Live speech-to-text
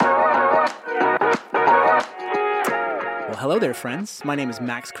hello there, friends. My name is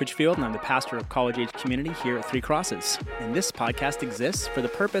Max Critchfield, and I'm the pastor of College Age Community here at Three Crosses. And this podcast exists for the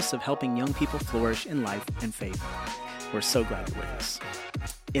purpose of helping young people flourish in life and faith. We're so glad you're with us.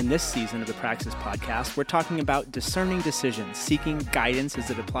 In this season of the Praxis podcast, we're talking about discerning decisions, seeking guidance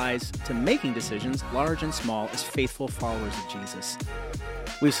as it applies to making decisions, large and small, as faithful followers of Jesus.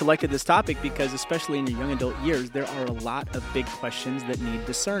 We've selected this topic because, especially in your young adult years, there are a lot of big questions that need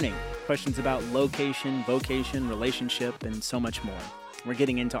discerning. Questions about location, vocation, relationship, and so much more. We're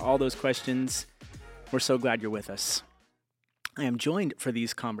getting into all those questions. We're so glad you're with us. I am joined for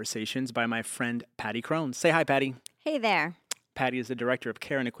these conversations by my friend, Patty Crone. Say hi, Patty. Hey there. Patty is the Director of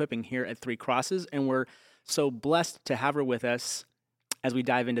Care and Equipping here at Three Crosses, and we're so blessed to have her with us as we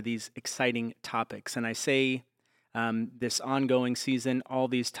dive into these exciting topics. And I say this ongoing season, all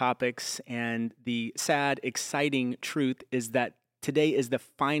these topics, and the sad, exciting truth is that today is the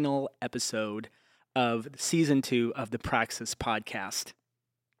final episode of Season 2 of the Praxis podcast.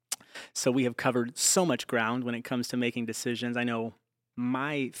 So we have covered so much ground when it comes to making decisions. I know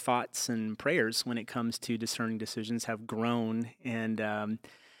my thoughts and prayers when it comes to discerning decisions have grown and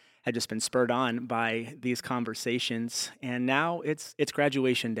have just been spurred on by these conversations. And now it's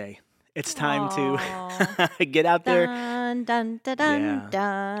graduation day. It's time to get out there. Dun, dun, dun, dun,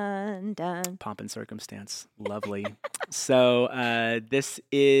 dun, dun. Pomp and circumstance. Lovely. So this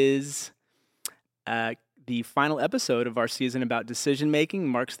is the final episode of our season about decision making,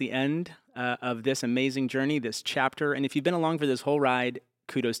 marks the end of this amazing journey, this chapter. And if you've been along for this whole ride,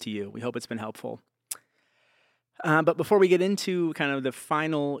 kudos to you. We hope it's been helpful. But before we get into kind of the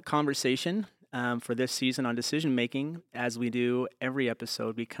final conversation for this season on decision making, as we do every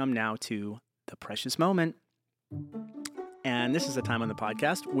episode, we come now to the precious moment. And this is a time on the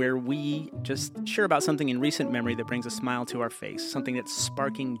podcast where we just share about something in recent memory that brings a smile to our face, something that's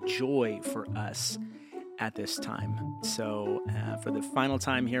sparking joy for us at this time. So for the final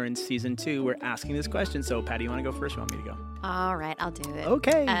time here in Season 2, we're asking this question. So Patty, you want to go first? You want me to go? All right, I'll do it.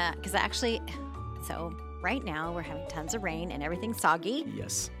 Okay. Because so right now we're having tons of rain and everything's soggy.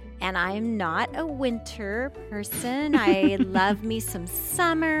 Yes. And I'm not a winter person. I love me some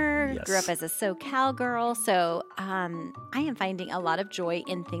summer. Yes. Grew up as a SoCal girl. So I am finding a lot of joy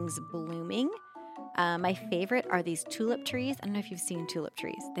in things blooming. My favorite are these tulip trees. I don't know if you've seen tulip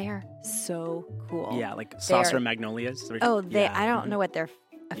trees. They are so cool. Yeah, like saucer magnolias. I don't know what their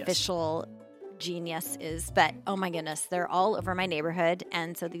official genius is, but oh my goodness, they're all over my neighborhood.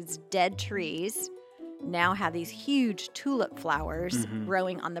 And so these dead trees now have these huge tulip flowers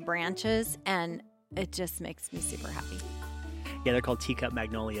growing on the branches, and it just makes me super happy. Yeah, they're called teacup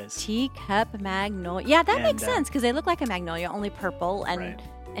magnolias. Teacup magnolia. Yeah, that makes sense because they look like a magnolia, only purple and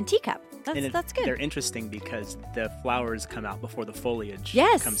teacup. That's good. They're interesting because the flowers come out before the foliage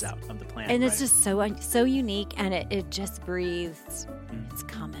comes out of the plant. And it's just so unique, and it just breathes. It's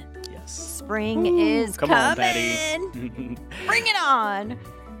coming. Yes. Spring is come coming. On, Patty. Bring it on.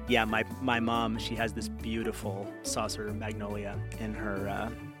 Yeah, my mom, she has this beautiful saucer magnolia in her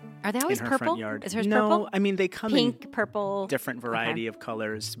Are they always purple? Front yard. Is hers no, purple? I mean they come pink, in purple, different variety of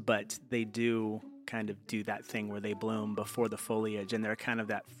colors, but they do kind of do that thing where they bloom before the foliage, and they're kind of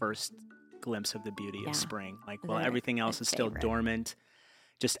that first glimpse of the beauty of spring. Like, well, everything else is still dormant.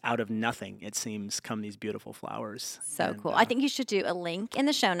 Just out of nothing, it seems, come these beautiful flowers. So cool. I think you should do a link in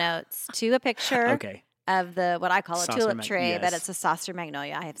the show notes to a picture of what I call a tulip tree, but it's a saucer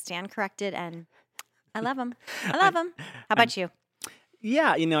magnolia. I have stand corrected, and I love them. I love them. How about you?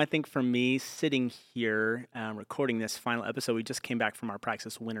 Yeah, I think for me, sitting here recording this final episode, we just came back from our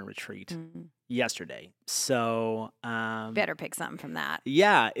Praxis Winter Retreat yesterday. So better pick something from that.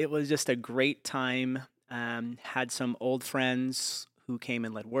 Yeah, it was just a great time. Had some old friends who came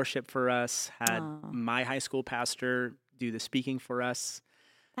and led worship for us. Had my high school pastor do the speaking for us.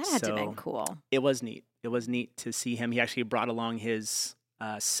 That had to have been cool. It was neat. It was neat to see him. He actually brought along his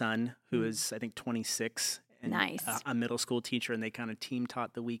son, who is, I think, 26. And nice. A middle school teacher, and they kind of team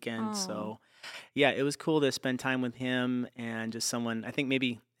taught the weekend. So, yeah, it was cool to spend time with him and just someone. I think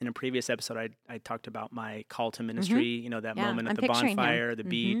maybe in a previous episode, I talked about my call to ministry. That moment at the bonfire, the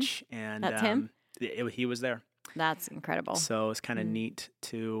beach, and that's him. He was there. That's incredible. So it's kind of neat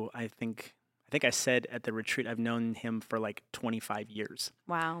to. I think I said at the retreat, I've known him for like 25 years.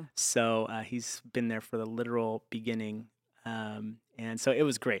 Wow. So he's been there for the literal beginning. And so it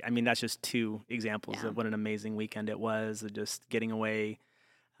was great. I mean, that's just two examples of what an amazing weekend it was, of just getting away,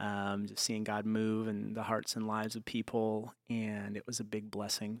 just seeing God move in the hearts and lives of people. And it was a big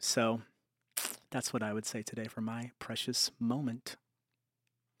blessing. So that's what I would say today for my precious moment.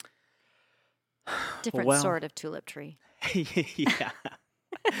 Different sort of tulip tree. Yeah.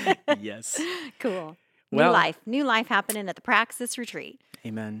 Yes. Cool. Well, New life happening at the Praxis retreat.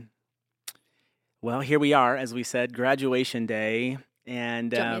 amen. Well, here we are, as we said, graduation day. And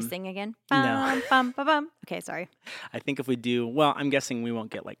Do you want me to sing again? no. Bum, bum, bum. Okay, sorry. I think if we do, well, I'm guessing we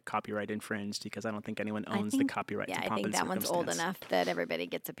won't get like copyright infringed because I don't think anyone I owns the think- copyright to Yeah, I Pomp think and that one's old Circumstance. enough that everybody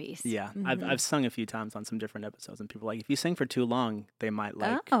gets a piece. Yeah, Mhm. I've sung a few times on some different episodes, and people are like, if you sing for too long, they might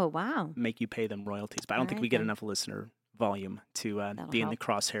like Oh, wow. make you pay them royalties. But I don't think Alright we get then. enough listener volume to be in the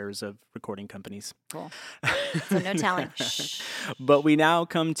crosshairs of recording companies. Cool. So no telling. Shh. But we now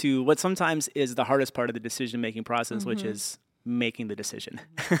come to what sometimes is the hardest part of the decision-making process, which Mhm. is making the decision,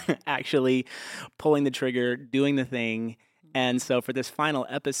 actually pulling the trigger, doing the thing. And so for this final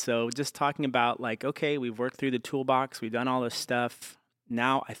episode, just talking about like, okay, we've worked through the toolbox, we've done all this stuff.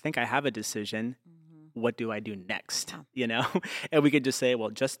 Now I think I have a decision. What do I do next? Yeah. You know, and we could just say, well,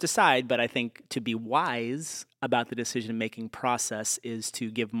 just decide. But I think to be wise about the decision-making process is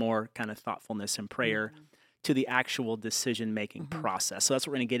to give more kind of thoughtfulness and prayer to the actual decision-making process. So that's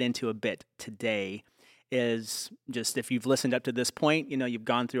what we're going to get into a bit today. Is just if you've listened up to this point, you know, you've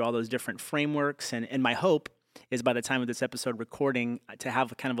gone through all those different frameworks. And my hope is by the time of this episode recording to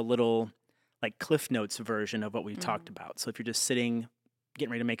have kind of a little like Cliff Notes version of what we've talked about. So if you're just sitting,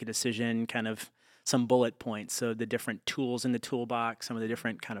 getting ready to make a decision, kind of some bullet points. So the different tools in the toolbox, some of the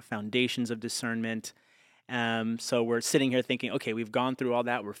different kind of foundations of discernment. So we're sitting here thinking, okay, we've gone through all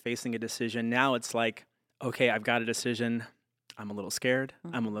that. We're facing a decision. Now it's like, okay, I've got a decision. I'm a little scared.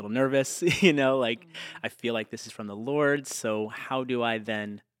 I'm a little nervous, you know, like I feel like this is from the Lord. So how do I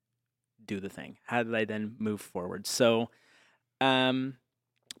then do the thing? How do I then move forward? So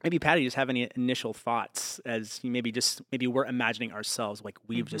maybe Patty, just have any initial thoughts as you maybe we're imagining ourselves like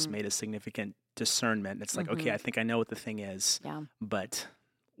we've just made a significant discernment. It's like, okay, I think I know what the thing is, but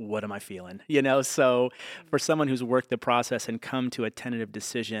what am I feeling? You know, so for someone who's worked the process and come to a tentative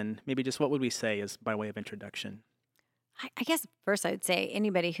decision, maybe just what would we say is by way of introduction? I guess first I would say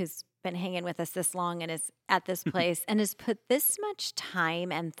anybody who's been hanging with us this long and is at this place and has put this much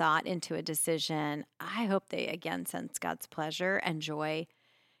time and thought into a decision, I hope they again sense God's pleasure and joy,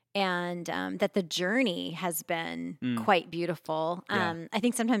 and that the journey has been quite beautiful. Yeah. I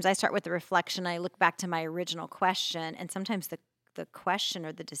think sometimes I start with the reflection. I look back to my original question, and sometimes the question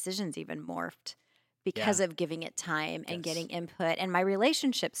or the decision's even morphed because of giving it time and getting input. And my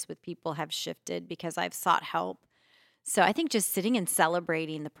relationships with people have shifted because I've sought help. So I think just sitting and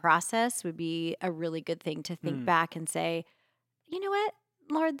celebrating the process would be a really good thing to think back and say, you know what,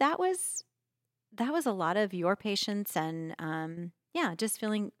 Lord, that was a lot of your patience and just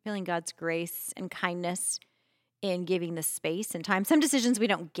feeling God's grace and kindness in giving the space and time. Some decisions we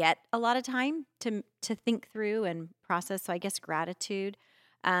don't get a lot of time to think through and process. So I guess gratitude.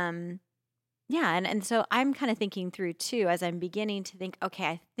 And so I'm kind of thinking through too as I'm beginning to think, okay,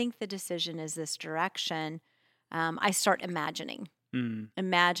 I think the decision is this direction. I start imagining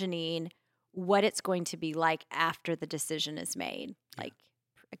what it's going to be like after the decision is made.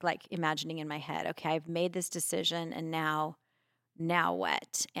 Like imagining in my head, okay, I've made this decision and now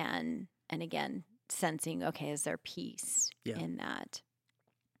what? And again, sensing, okay, is there peace in that?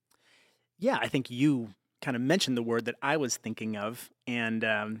 Yeah, I think you kind of mentioned the word that I was thinking of, and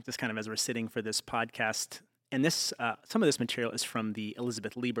just kind of as we're sitting for this podcast. And this, some of this material is from the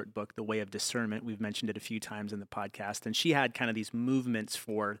Elizabeth Liebert book, The Way of Discernment. We've mentioned it a few times in the podcast. And she had kind of these movements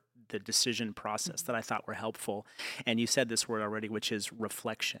for the decision process that I thought were helpful. And you said this word already, which is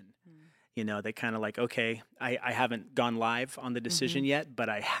reflection. You know, they kind of like, okay, I haven't gone live on the decision yet, but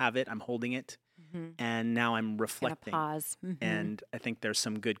I have it. I'm holding it. And now I'm reflecting. Pause. And I think there's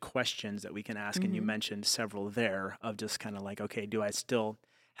some good questions that we can ask. And you mentioned several there of just kind of like, okay, do I still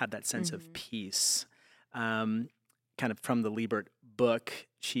have that sense of peace? Kind of from the Liebert book,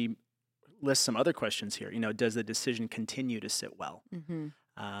 she lists some other questions here. You know, does the decision continue to sit well?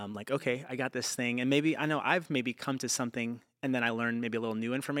 Like, okay, I got this thing, and maybe I know I've maybe come to something, and then I learn maybe a little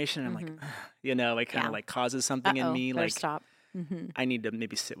new information, and I'm like, you know, like kind of like causes something in me, like stop. I need to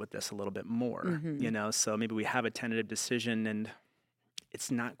maybe sit with this a little bit more. You know, so maybe we have a tentative decision, and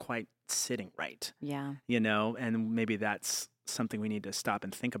it's not quite sitting right. Yeah, you know, and maybe that's something we need to stop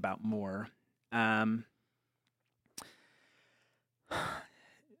and think about more.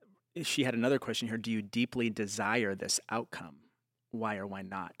 She had another question here. Do you deeply desire this outcome? Why or why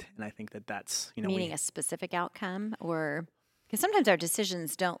not? And I think that that's, you know, meaning a specific outcome, or because sometimes our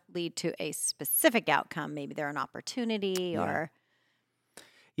decisions don't lead to a specific outcome. Maybe they're an opportunity or.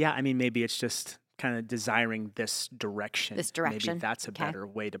 Yeah, I mean, maybe it's just kind of desiring this direction. Maybe that's a better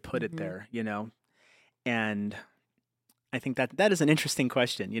way to put it there, you know? And I think that is an interesting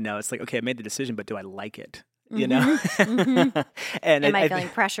question. You know, it's like, okay, I made the decision, but do I like it? you know? And Am I feeling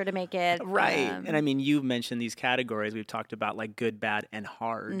pressure to make it? Right. And I mean, you've mentioned these categories. We've talked about like good, bad, and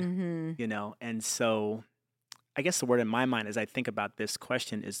hard, you know? And so I guess the word in my mind as I think about this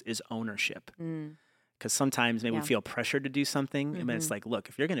question is ownership. Because sometimes maybe we feel pressured to do something. And it's like, look,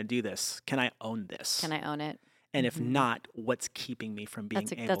 if you're going to do this, can I own this? Can I own it? And if not, what's keeping me from being able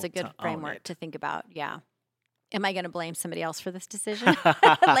to own it? That's a good framework to think about. Yeah. Am I going to blame somebody else for this decision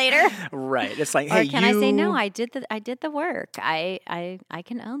later? Right. It's like, or hey, can I say no? I did the work. I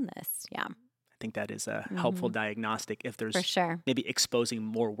can own this. Yeah. I think that is a helpful diagnostic if there's for sure. maybe exposing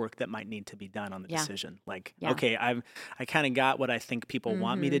more work that might need to be done on the decision. Like, okay, I kind of got what I think people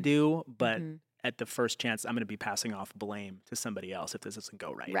want me to do, but at the first chance, I'm going to be passing off blame to somebody else if this doesn't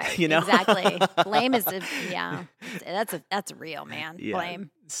go right. Right. You know? Exactly. Blame is, that's real, man. Yeah. Blame.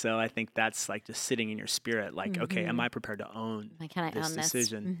 So I think that's like just sitting in your spirit, like, okay, am I prepared to own this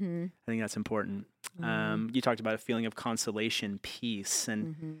decision? I think that's important. You talked about a feeling of consolation, peace,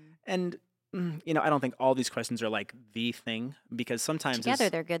 and you know, I don't think all these questions are like the thing, because sometimes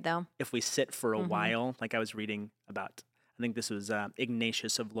together they're good though. If we sit for a while, like I was reading about, I think this was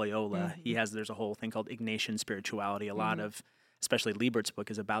Ignatius of Loyola. There's a whole thing called Ignatian spirituality. A lot of, especially Liebert's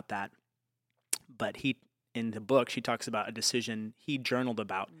book is about that. But in the book, she talks about a decision he journaled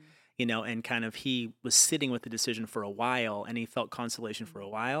about, you know, and kind of he was sitting with the decision for a while, and he felt consolation for a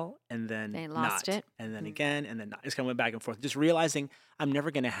while, and then lost it, and then again, and then not. It's kind of went back and forth, just realizing I'm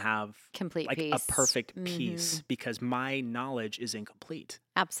never going to have complete like peace. A perfect peace because my knowledge is incomplete.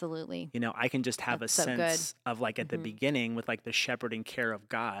 Absolutely. You know, I can just have That's a sense of like at the beginning with like the shepherding care of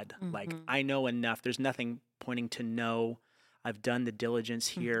God. Like I know enough. There's nothing pointing to know. I've done the diligence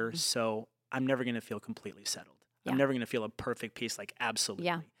here, so I'm never going to feel completely settled. I'm never going to feel a perfect peace, like absolutely.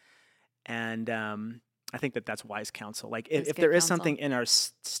 Yeah. And I think that's wise counsel. Like if there is something in our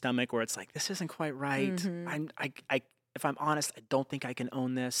stomach where it's like, this isn't quite right. If I'm honest, I don't think I can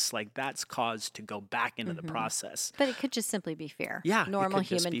own this. Like that's cause to go back into the process. But it could just simply be fear. Yeah. Normal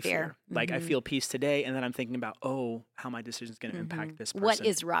human fear. Like I feel peace today, and then I'm thinking about, how my decision is going to impact this person. What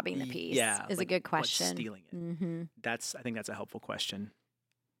is robbing the peace? Yeah. Is like, a good question. What's stealing it? I think that's a helpful question.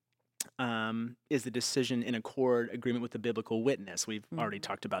 Is the decision in agreement with the biblical witness? We've already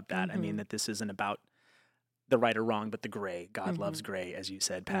talked about that. I mean, that this isn't about the right or wrong, but the gray. God loves gray, as you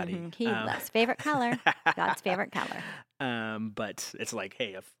said, Patty. He loves favorite color. God's favorite color. But it's like,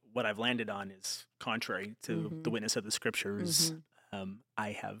 hey, if what I've landed on is contrary to the witness of the scriptures, I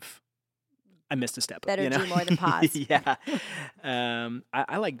missed a step. Better do more than pause. Yeah.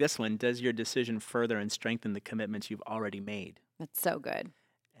 I like this one. Does your decision further and strengthen the commitments you've already made? That's so good.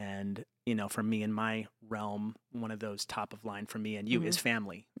 And, you know, for me in my realm, one of those top of line for me and you is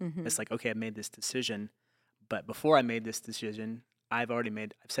family. It's like, okay, I made this decision, but before I made this decision, I've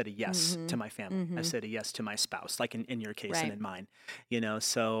said a yes to my family. I've said a yes to my spouse, like in your case and in mine, you know,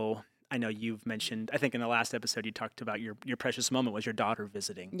 so I know you've mentioned, I think in the last episode you talked about your precious moment was your daughter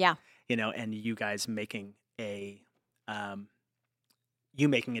visiting. Yeah. You know, and you guys making a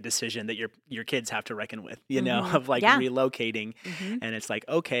decision that your kids have to reckon with, you know, of like relocating. And it's like,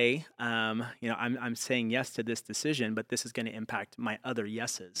 okay, you know, I'm saying yes to this decision, but this is going to impact my other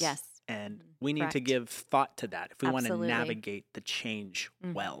yeses. Yes. And we need to give thought to that if we want to navigate the change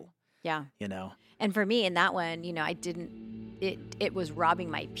well. Yeah. You know? And for me in that one, you know, it was robbing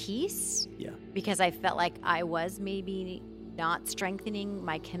my peace. Yeah. Because I felt like I was maybe not strengthening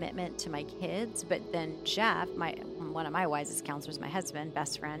my commitment to my kids. But then Jeff, one of my wisest counselors, my husband,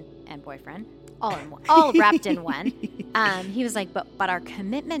 best friend, and boyfriend, all wrapped in one. He was like, but our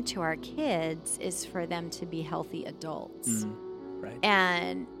commitment to our kids is for them to be healthy adults.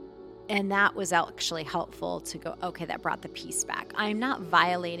 Right. And that was actually helpful to go, okay, that brought the peace back. I'm not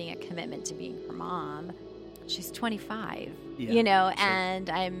violating a commitment to being her mom. She's 25, you know, and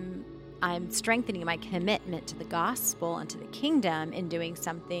I'm strengthening my commitment to the gospel and to the kingdom in doing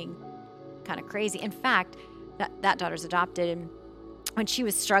something kind of crazy. In fact, that daughter's adopted, and when she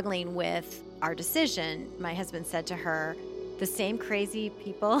was struggling with our decision, my husband said to her, the same crazy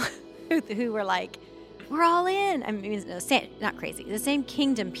people who were like, we're all in. I mean, not crazy. The same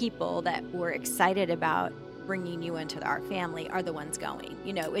kingdom people that were excited about bringing you into our family are the ones going.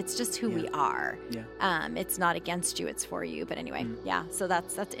 You know, it's just who we are. Yeah. It's not against you, it's for you. But anyway, so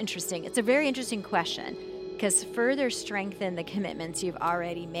that's interesting. It's a very interesting question, because further strengthen the commitments you've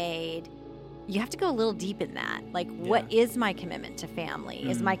already made. You have to go a little deep in that. Like, what is my commitment to family?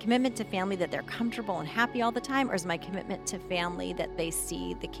 Is my commitment to family that they're comfortable and happy all the time? Or is my commitment to family that they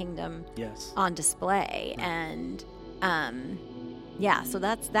see the kingdom on display? And, so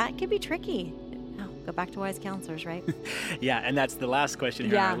that could be tricky. go back to wise counselors, right? Yeah, and that's the last question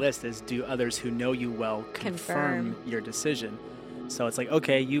here on Yeah. our list is, do others who know you well confirm Confirm. your decision? So it's like,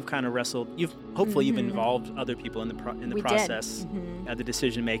 okay, you've kind of wrestled, hopefully you've involved other people in the We did. process of the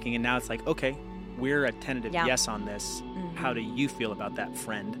decision making, and now it's like, okay, we're a tentative Yeah. yes on this. How do you feel about that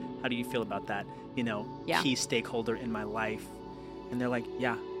friend? How do you feel about that, Yeah. key stakeholder in my life? And they're like,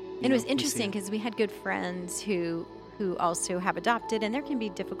 yeah. And it was interesting because we had good friends who also have adopted, and there can be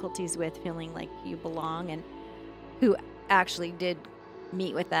difficulties with feeling like you belong, and who actually did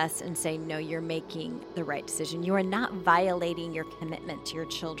meet with us and say, no, you're making the right decision. You are not violating your commitment to your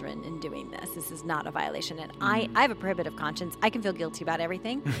children in doing this. This is not a violation. And I have a prohibitive conscience. I can feel guilty about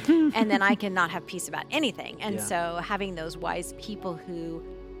everything, and then I cannot have peace about anything. And so having those wise people who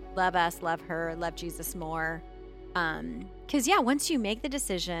love us, love her, love Jesus more. Because, once you make the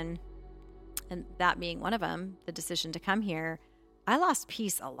decision, and that being one of them, the decision to come here, I lost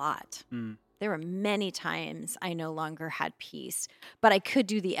peace a lot. There were many times I no longer had peace, but I could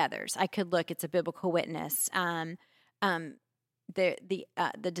do the others. I could look, it's a biblical witness. The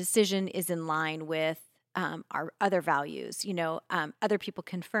decision is in line with our other values. Other people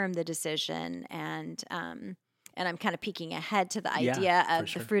confirm the decision, and I'm kind of peeking ahead to the idea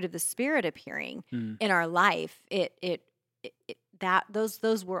of the fruit of the Spirit appearing in our life.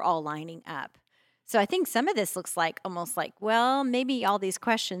 Those were all lining up. So I think some of this looks like almost like, well, maybe all these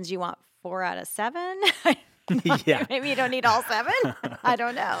questions you want 4 out of 7. Yeah. Maybe you don't need all 7. I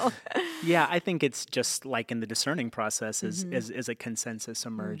don't know. Yeah, I think it's just like in the discerning process is a consensus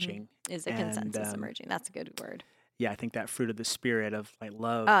emerging. Is a consensus emerging. That's a good word. Yeah, I think that fruit of the Spirit of like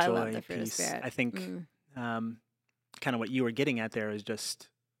love, I joy, love the fruit of peace. Spirit. I think kind of what you were getting at there is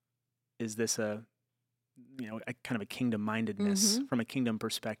this a kind of a kingdom-mindedness from a kingdom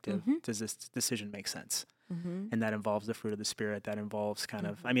perspective? Does this decision make sense? And that involves the fruit of the Spirit. That involves kind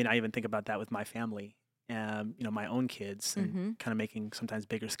of, I even think about that with my family, my own kids, and kind of making sometimes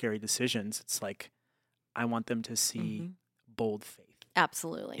bigger, scary decisions. It's like, I want them to see bold faith.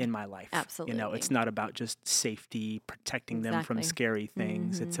 Absolutely. In my life. Absolutely. It's not about just safety, protecting them from scary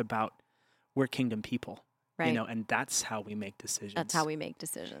things. It's about, we're kingdom people. Right. And that's how we make decisions. That's how we make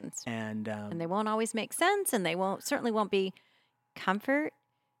decisions. And they won't always make sense, and they certainly won't be. Comfort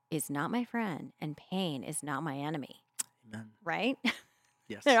is not my friend, and pain is not my enemy. Amen. Right?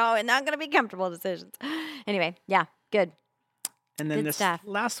 Yes. They're all not going to be comfortable decisions. Anyway, good. And then Good this stuff.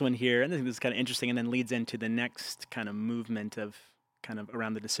 last one here, and I think this is kind of interesting, and then leads into the next kind of movement of kind of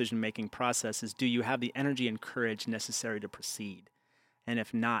around the decision-making process is, do you have the energy and courage necessary to proceed? And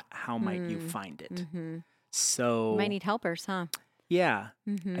if not, how might you find it? So You might need helpers, huh? Yeah.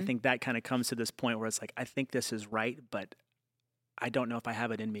 I think that kind of comes to this point where it's like, I think this is right, but I don't know if I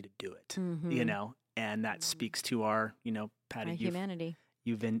have it in me to do it, and that speaks to our, Patty, Our humanity.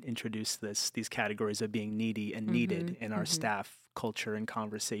 You've introduced these categories of being needy and needed in our staff culture and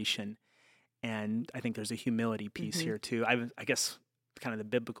conversation. And I think there's a humility piece here too. I guess kind of the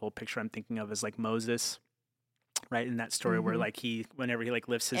biblical picture I'm thinking of is like Moses, right? In that story where like whenever he like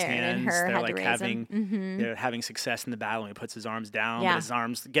lifts his Aaron hands, they're like having they're having success in the battle, and he puts his arms down, Yeah. but his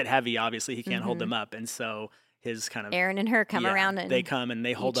arms get heavy. Obviously he can't hold them up. And so his kind of, Aaron and her come around, and they come and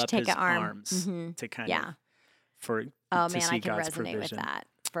they hold each up take his an arm. arms to kind of, Oh to man, see I can God's resonate provision. with that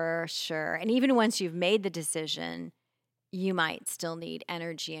for sure. And even once you've made the decision, you might still need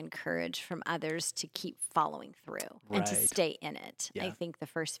energy and courage from others to keep following through and to Right. stay in it. Yeah. I think the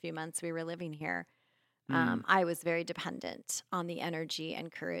first few months we were living here, I was very dependent on the energy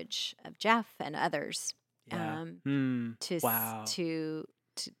and courage of Jeff and others Yeah. to Wow. to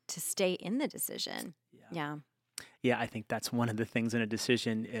stay in the decision. Yeah. Yeah, I think that's one of the things in a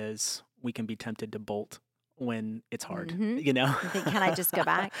decision is we can be tempted to bolt when it's hard, You think, can I just go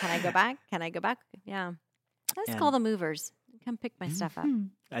back? Can I go back? Can I go back? Yeah. Let's call the movers. Come pick my stuff up.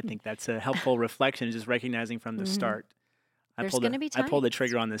 I think that's a helpful reflection, just recognizing from the start. There's gonna be I pulled the times.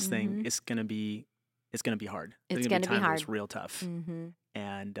 trigger on this thing. It's gonna be hard. There's It's gonna be gonna be times where it's hard. real tough.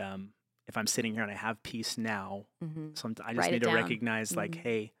 And if I'm sitting here and I have peace now, I just Write need it to down. recognize like,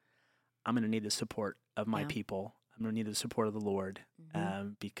 hey, I'm gonna need the support of my Yeah. people. I'm gonna need the support of the Lord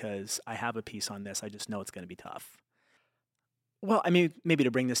because I have a peace on this. I just know it's gonna be tough. Well, I mean, maybe to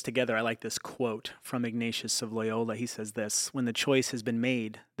bring this together, I like this quote from Ignatius of Loyola. He says this: when the choice has been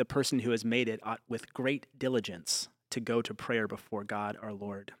made, the person who has made it ought with great diligence to go to prayer before God our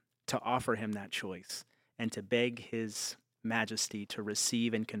Lord, to offer him that choice, and to beg his majesty to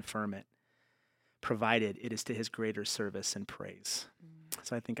receive and confirm it, provided it is to his greater service and praise.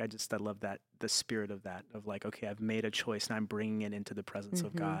 So I think I love that, the spirit of that, of like, okay, I've made a choice and I'm bringing it into the presence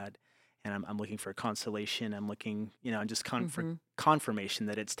of God. and I'm looking for consolation. I'm looking, and just for confirmation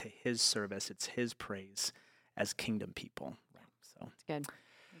that it's to His service, it's His praise as kingdom people. So it's good.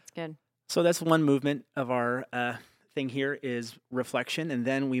 It's good. So that's one movement of our thing here is reflection, and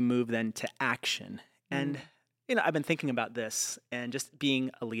then we move then to action. And I've been thinking about this, and just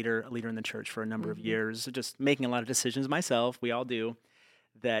being a leader in the church for a number of years, just making a lot of decisions myself. We all do.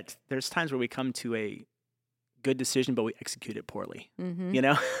 That there's times where we come to a good decision, but we execute it poorly.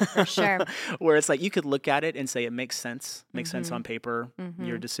 For sure. Where it's like you could look at it and say it makes sense on paper.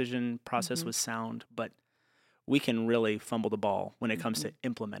 Your decision process was sound, but we can really fumble the ball when it comes to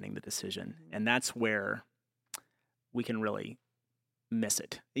implementing the decision, and that's where we can really miss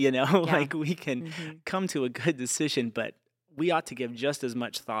it. Like we can come to a good decision, but we ought to give just as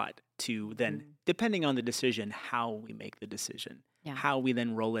much thought to then, depending on the decision, how we make the decision. How we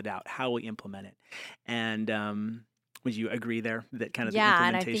then roll it out, how we implement it. And would you agree there that kind of the implementation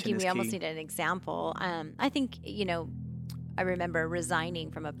and I'm thinking is we almost key? need an example. I think, I remember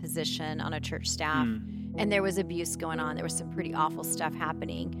resigning from a position on a church staff, and there was abuse going on. There was some pretty awful stuff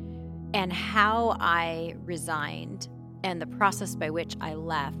happening. And how I resigned and the process by which I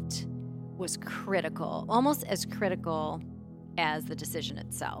left was critical, almost as critical as the decision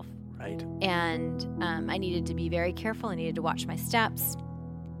itself. Right. And I needed to be very careful. I needed to watch my steps,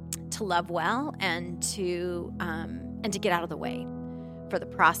 to love well, and to get out of the way for the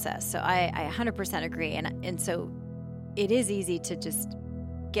process. So I 100% agree. And so it is easy to just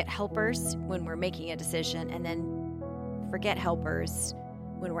get helpers when we're making a decision, and then forget helpers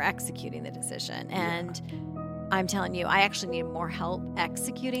when we're executing the decision. And I'm telling you, I actually needed more help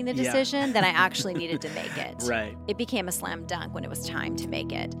executing the decision than I actually needed to make it. Right. It became a slam dunk when it was time to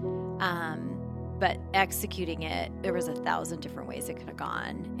make it. But executing it, there was 1,000 different ways it could have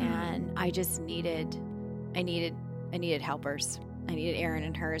gone. And I just needed helpers. I needed Aaron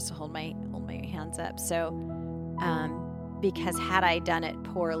and hers to hold my hands up. So, because had I done it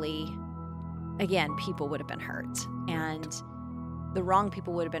poorly, again, people would have been hurt, and the wrong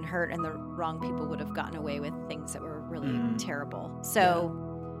people would have been hurt, and the wrong people would have gotten away with things that were really terrible. So,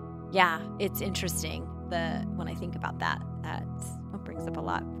 it's interesting. When I think about that, that's what brings up a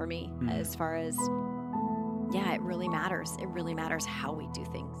lot for me as far as, it really matters. It really matters how we do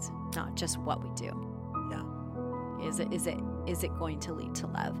things, not just what we do. Yeah. Is it going to lead to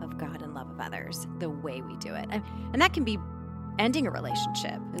love of God and love of others the way we do it? And that can be ending a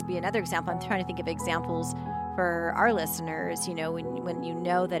relationship. It would be another example. I'm trying to think of examples for our listeners, when you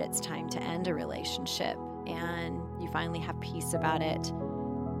know that it's time to end a relationship and you finally have peace about it,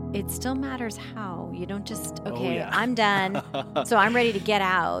 it still matters how. You don't just, I'm done, so I'm ready to get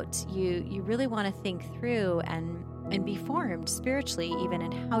out. You really want to think through and be formed spiritually, even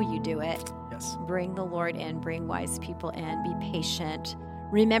in how you do it. Yes. Bring the Lord in, bring wise people in, be patient.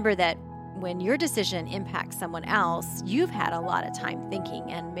 Remember that when your decision impacts someone else, you've had a lot of time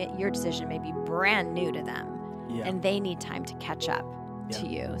thinking, and your decision may be brand new to them. Yeah. And they need time to catch up to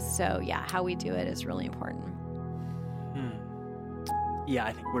you. So, how we do it is really important. Yeah,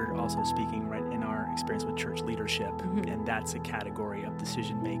 I think we're also speaking right in our experience with church leadership, and that's a category of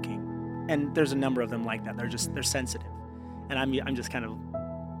decision making. And there's a number of them like that. They're sensitive, and I'm just kind of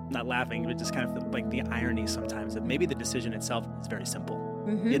not laughing, but just kind of like the irony sometimes that maybe the decision itself is very simple.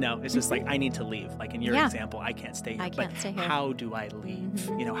 It's just like I need to leave. Like in your example, I can't stay here. I can't stay here. How do I leave?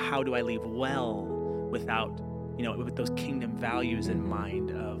 How do I leave well without with those kingdom values in mind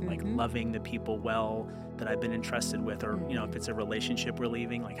of like loving the people well that I've been entrusted with, or if it's a relationship we're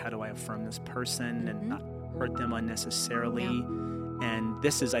leaving, like how do I affirm this person and not hurt them unnecessarily? And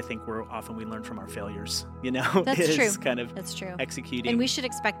this is, I think, where often we learn from our failures. That's true. Kind of That's true. Executing, and we should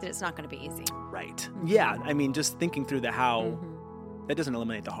expect that it's not going to be easy. Right? Yeah. I mean, just thinking through the how, that doesn't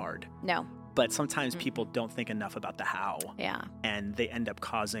eliminate the hard. No. But sometimes people don't think enough about the how. Yeah. And they end up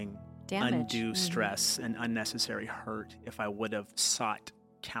causing damage, undue stress, and unnecessary hurt. If I would have sought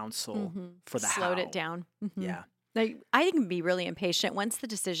counsel for the slowed how. it down. Yeah. Like, I can be really impatient once the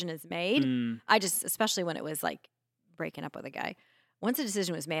decision is made. Especially when it was like breaking up with a guy. Once the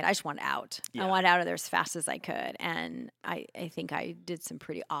decision was made, I just wanted out. I wanted out of there as fast as I could. And I think I did some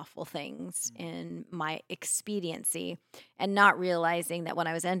pretty awful things in my expediency, and not realizing that when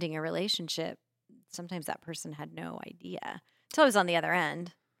I was ending a relationship, sometimes that person had no idea until I was on the other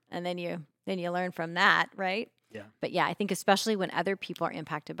end. And then you learn from that, right? Yeah. But I think especially when other people are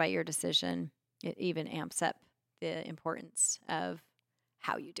impacted by your decision, it even amps up the importance of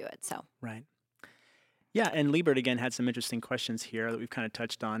how you do it. So right. Yeah, and Liebert again had some interesting questions here that we've kind of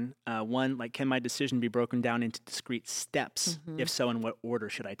touched on. One, like, can my decision be broken down into discrete steps? If so, in what order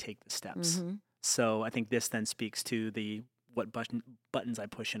should I take the steps? So I think this then speaks to the what buttons I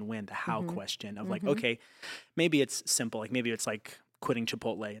push and when, the how question of like, okay, maybe it's simple. Like maybe it's like quitting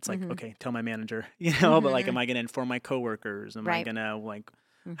Chipotle. It's like, okay, tell my manager, but like, am I going to inform my coworkers? Am I going to like,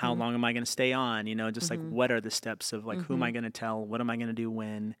 how long am I going to stay on? Just like, what are the steps of like, who am I going to tell? What am I going to do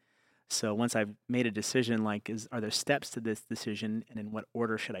when? So once I've made a decision, like, are there steps to this decision, and in what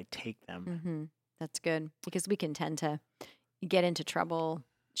order should I take them? That's good, because we can tend to get into trouble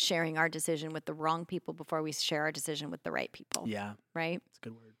sharing our decision with the wrong people before we share our decision with the right people. Yeah. Right? That's a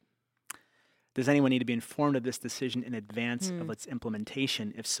good word. Does anyone need to be informed of this decision in advance of its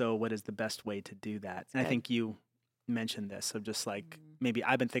implementation? If so, what is the best way to do that? And I think you mentioned this of just like, maybe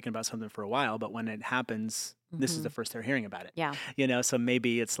I've been thinking about something for a while, but when it happens, this is the first they're hearing about it. Yeah. So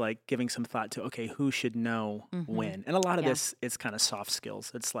maybe it's like giving some thought to, okay, who should know when? And a lot of this, it's kind of soft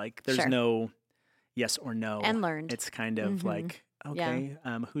skills. It's like, there's no yes or no. And learned. It's kind of like, okay,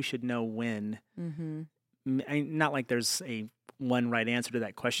 who should know when? Not like there's a one right answer to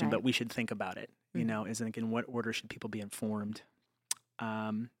that question, but we should think about it. Is like, in what order should people be informed?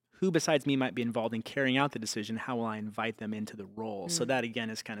 Who besides me might be involved in carrying out the decision? How will I invite them into the role? So that again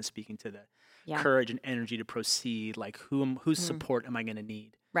is kind of speaking to the courage and energy to proceed. Like whose support am I going to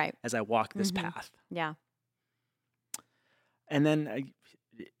need as I walk this path? Yeah. And then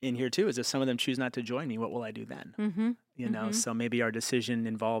in here too is if some of them choose not to join me, what will I do then? So maybe our decision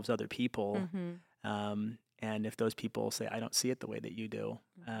involves other people. And if those people say, I don't see it the way that you do,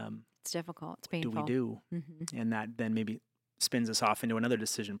 it's difficult. It's painful. What do we do? And that then maybe spins us off into another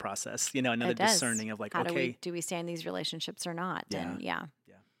decision process, another discerning of like, how okay. do we stay in these relationships or not? Yeah.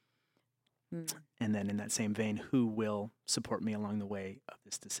 And And then in that same vein, who will support me along the way of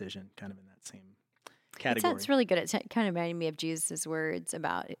this decision, kind of in that same category. It's really good. It kind of reminded me of Jesus' words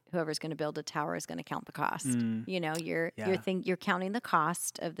about whoever's going to build a tower is going to count the cost. You're counting the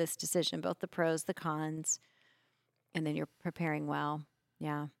cost of this decision, both the pros, the cons, and then you're preparing well.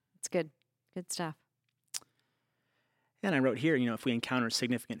 Yeah, it's good. Good stuff. And I wrote here, if we encounter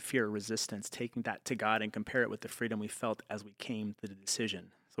significant fear or resistance, taking that to God and compare it with the freedom we felt as we came to the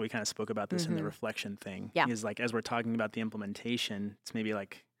decision. So we kind of spoke about this in the reflection thing. Yeah. Is like, as we're talking about the implementation, it's maybe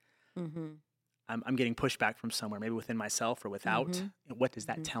like, I'm getting pushback from somewhere, maybe within myself or without. What does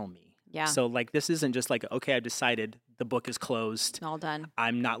that tell me? Yeah. So like, this isn't just like, okay, I've decided the book is closed. All done.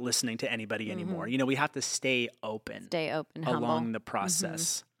 I'm not listening to anybody anymore. We have to stay open. Humble. Along the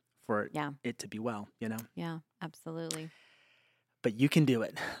process for it to be well, Yeah, absolutely. But you can do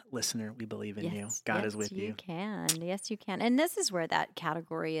it, listener. We believe in you. God is with you. Yes, you can. And this is where that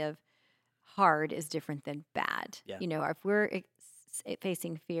category of hard is different than bad. Yeah. If we're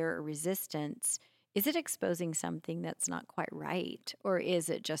facing fear or resistance, is it exposing something that's not quite right? Or is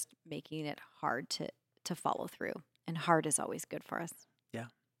it just making it hard to follow through? And hard is always good for us. Yeah.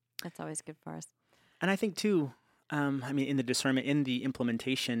 That's always good for us. And I think too, in the discernment, in the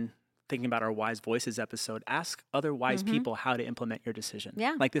implementation, thinking about our Wise Voices episode, ask other wise people how to implement your decision.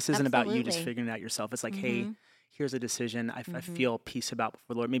 Yeah, like this isn't about you just figuring it out yourself. It's like, hey, here's a decision I feel peace about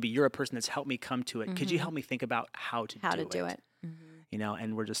before the Lord. Maybe you're a person that's helped me come to it. Could you help me think about how to do it?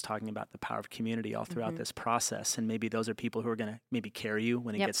 And we're just talking about the power of community all throughout this process. And maybe those are people who are going to maybe carry you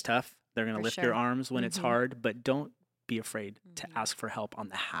when it gets tough. They're going to lift your arms when it's hard, but don't be afraid to ask for help on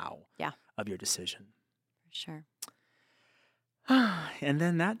the how of your decision. For sure. And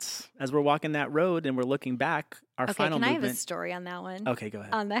then that's, as we're walking that road and we're looking back, our final movement. Can I have a story on that one? Okay, go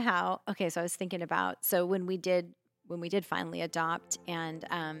ahead. On the how. Okay, so I was thinking about, when we did finally adopt and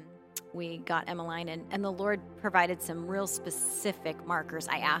we got Emmeline and the Lord provided some real specific markers.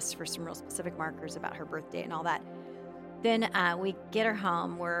 I asked for some real specific markers about her birthday and all that. Then we get her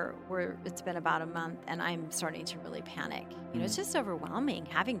home. It's been about a month, and I'm starting to really panic. It's just overwhelming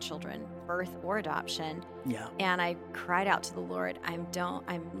having children, birth or adoption. Yeah. And I cried out to the Lord. I'm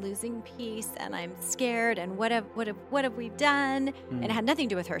losing peace, and I'm scared. And what have we done? And it had nothing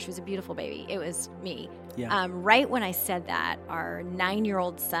to do with her. She was a beautiful baby. It was me. Yeah. Right when I said that, our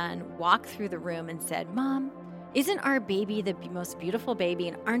 9-year-old son walked through the room and said, "Mom, isn't our baby the most beautiful baby?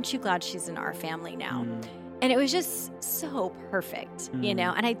 And aren't you glad she's in our family now?" And it was just so perfect, And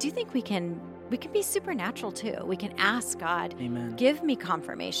I do think we can be supernatural too. We can ask God, Amen. Give me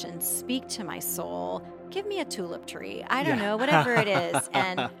confirmation, speak to my soul, give me a tulip tree. I don't know, whatever it is.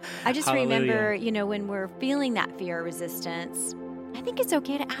 And I just remember, when we're feeling that fear or resistance, I think it's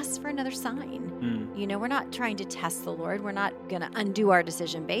okay to ask for another sign. We're not trying to test the Lord. We're not going to undo our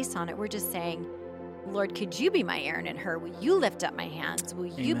decision based on it. We're just saying, Lord, could you be my Aaron and Hur? Will you lift up my hands? Will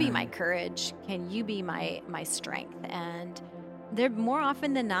you be my courage? Can you be my strength? And there, more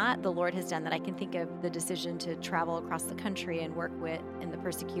often than not, the Lord has done that. I can think of the decision to travel across the country and work in the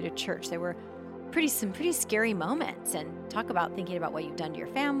persecuted church. There were some pretty scary moments, and talk about thinking about what you've done to your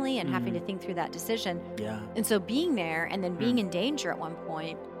family and having to think through that decision. Yeah. And so being there and then being in danger at one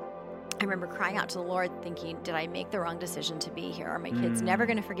point, I remember crying out to the Lord thinking, did I make the wrong decision to be here? Are my kids never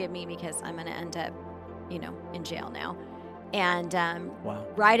going to forgive me because I'm going to end up, in jail now? And Wow.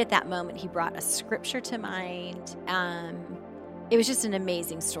 right at that moment, he brought a scripture to mind. It was just an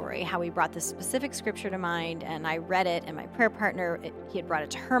amazing story how he brought this specific scripture to mind, and I read it, and my prayer partner, he had brought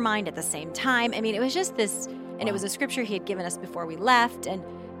it to her mind at the same time. I mean, it was just this, and it was a scripture he had given us before we left. And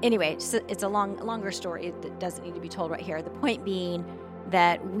anyway, it's a longer story that doesn't need to be told right here. The point being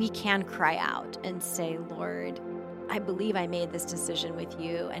that we can cry out and say, Lord, I believe I made this decision with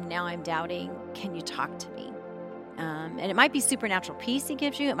you, and now I'm doubting. Can you talk to me? And it might be supernatural peace he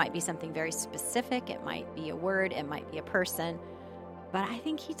gives you. It might be something very specific. It might be a word. It might be a person. But I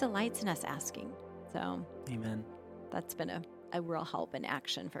think he delights in us asking. So Amen. That's been a real help in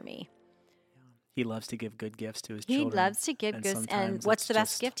action for me. He loves to give good gifts to his He children. loves to give gifts. And what's the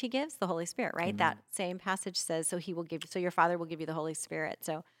best gift he gives? The Holy Spirit, right? Amen. That same passage says, so your Father will give you the Holy Spirit.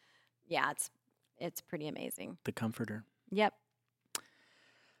 So yeah, it's pretty amazing. The Comforter. Yep.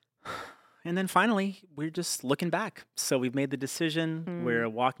 And then finally, we're just looking back. So we've made the decision. We're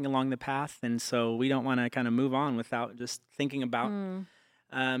walking along the path. And so we don't want to kind of move on without just thinking about,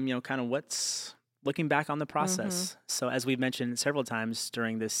 kind of what's looking back on the process. So as we've mentioned several times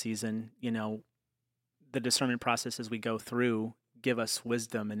during this season, the discernment process as we go through give us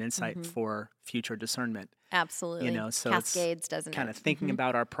wisdom and insight for future discernment. Absolutely. So Cascades, it's doesn't kind it? of thinking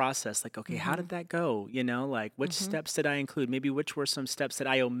about our process, like, okay, how did that go? Like which steps did I include? Maybe which were some steps that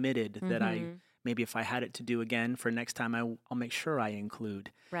I omitted that maybe if I had it to do again for next time, I'll make sure I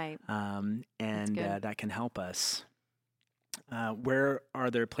include. Right. And that can help us. Where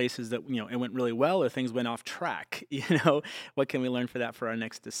are there places that, it went really well or things went off track? What can we learn for that for our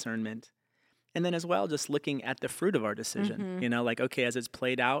next discernment? And then as well, just looking at the fruit of our decision, like, okay, as it's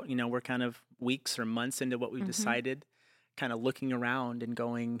played out, we're kind of weeks or months into what we've decided, kind of looking around and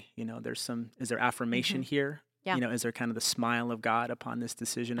going, is there affirmation here? Yeah. Is there kind of the smile of God upon this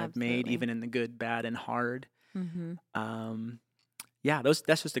decision I've made, even in the good, bad, and hard?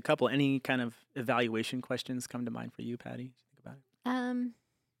 That's just a couple. Any kind of evaluation questions come to mind for you, Patty? Think about it.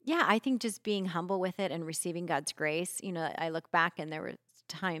 Yeah, I think just being humble with it and receiving God's grace. I look back and there were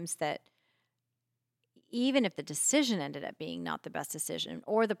times that even if the decision ended up being not the best decision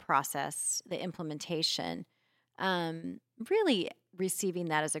or the process, the implementation, really receiving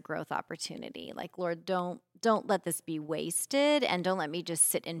that as a growth opportunity. Like, Lord, don't let this be wasted, and don't let me just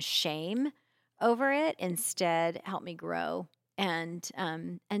sit in shame over it. Instead, help me grow and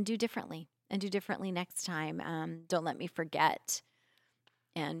do differently next time. Don't let me forget,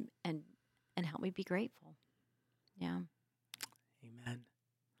 and help me be grateful. Yeah. Amen.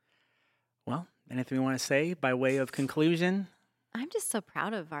 Well, anything we want to say by way of conclusion? I'm just so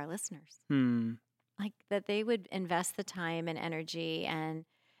proud of our listeners. Like that they would invest the time and energy, and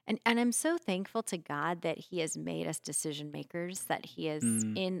I'm so thankful to God that He has made us decision makers, that He is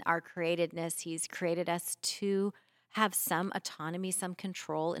in our createdness. He's created us to have some autonomy, some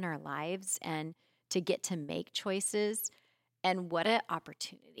control in our lives, and to get to make choices. And what an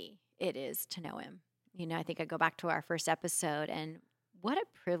opportunity it is to know Him. I think I go back to our first episode, and what a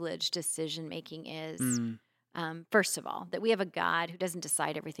privilege decision-making is. First of all, that we have a God who doesn't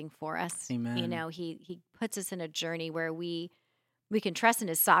decide everything for us. Amen. He puts us in a journey where we can trust in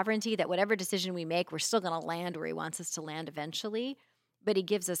His sovereignty, that whatever decision we make, we're still going to land where He wants us to land eventually. But He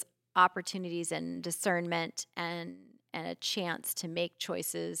gives us opportunities and discernment and a chance to make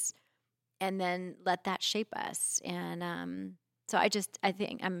choices, and then let that shape us. And so I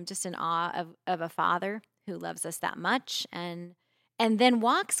think I'm just in awe of a Father who loves us that much, and then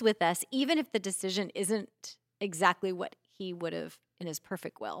walks with us, even if the decision isn't exactly what He would have in His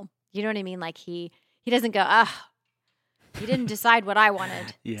perfect will. You know what I mean? Like he doesn't go, He didn't decide what I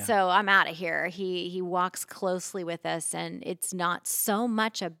wanted, so I'm out of here. He walks closely with us, and it's not so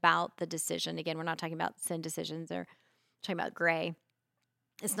much about the decision. Again, we're not talking about sin decisions or talking about gray.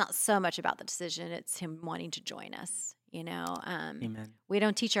 It's not so much about the decision. It's Him wanting to join us. Amen. We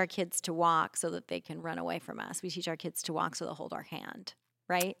don't teach our kids to walk so that they can run away from us. We teach our kids to walk so they'll hold our hand,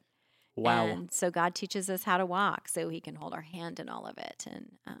 right? Wow. And so God teaches us how to walk so He can hold our hand in all of it.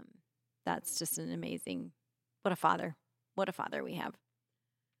 And that's just an amazing, what a Father we have.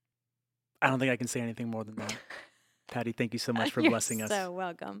 I don't think I can say anything more than that. Patty, thank you so much for blessing us. You're so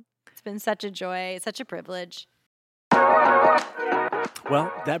welcome. It's been such a joy, such a privilege.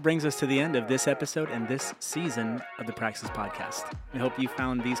 Well, that brings us to the end of this episode and this season of the Praxis Podcast. I hope you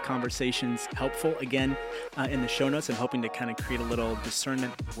found these conversations helpful. Again, in the show notes, I'm hoping to kind of create a little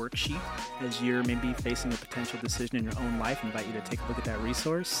discernment worksheet as you're maybe facing a potential decision in your own life. I invite you to take a look at that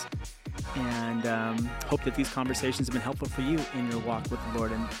resource. And hope that these conversations have been helpful for you in your walk with the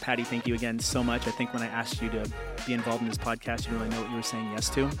Lord. And Patty, thank you again so much. I think when I asked you to be involved in this podcast, you really know what you were saying yes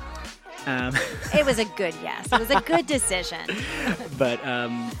to. It was a good yes. It was a good decision. But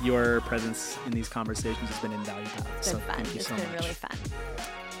your presence in these conversations has been invaluable. It's been fun. Thank you so much. It's been really fun.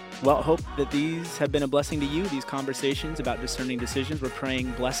 Well, I hope that these have been a blessing to you, these conversations about discerning decisions. We're praying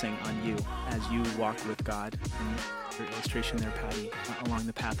blessing on you as you walk with God. And your illustration there, Patty, along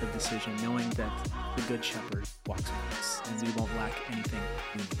the path of decision, knowing that the Good Shepherd walks with us and we won't lack anything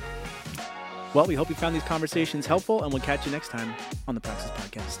we need. Well, we hope you found these conversations helpful, and we'll catch you next time on the Praxis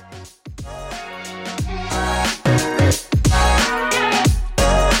Podcast.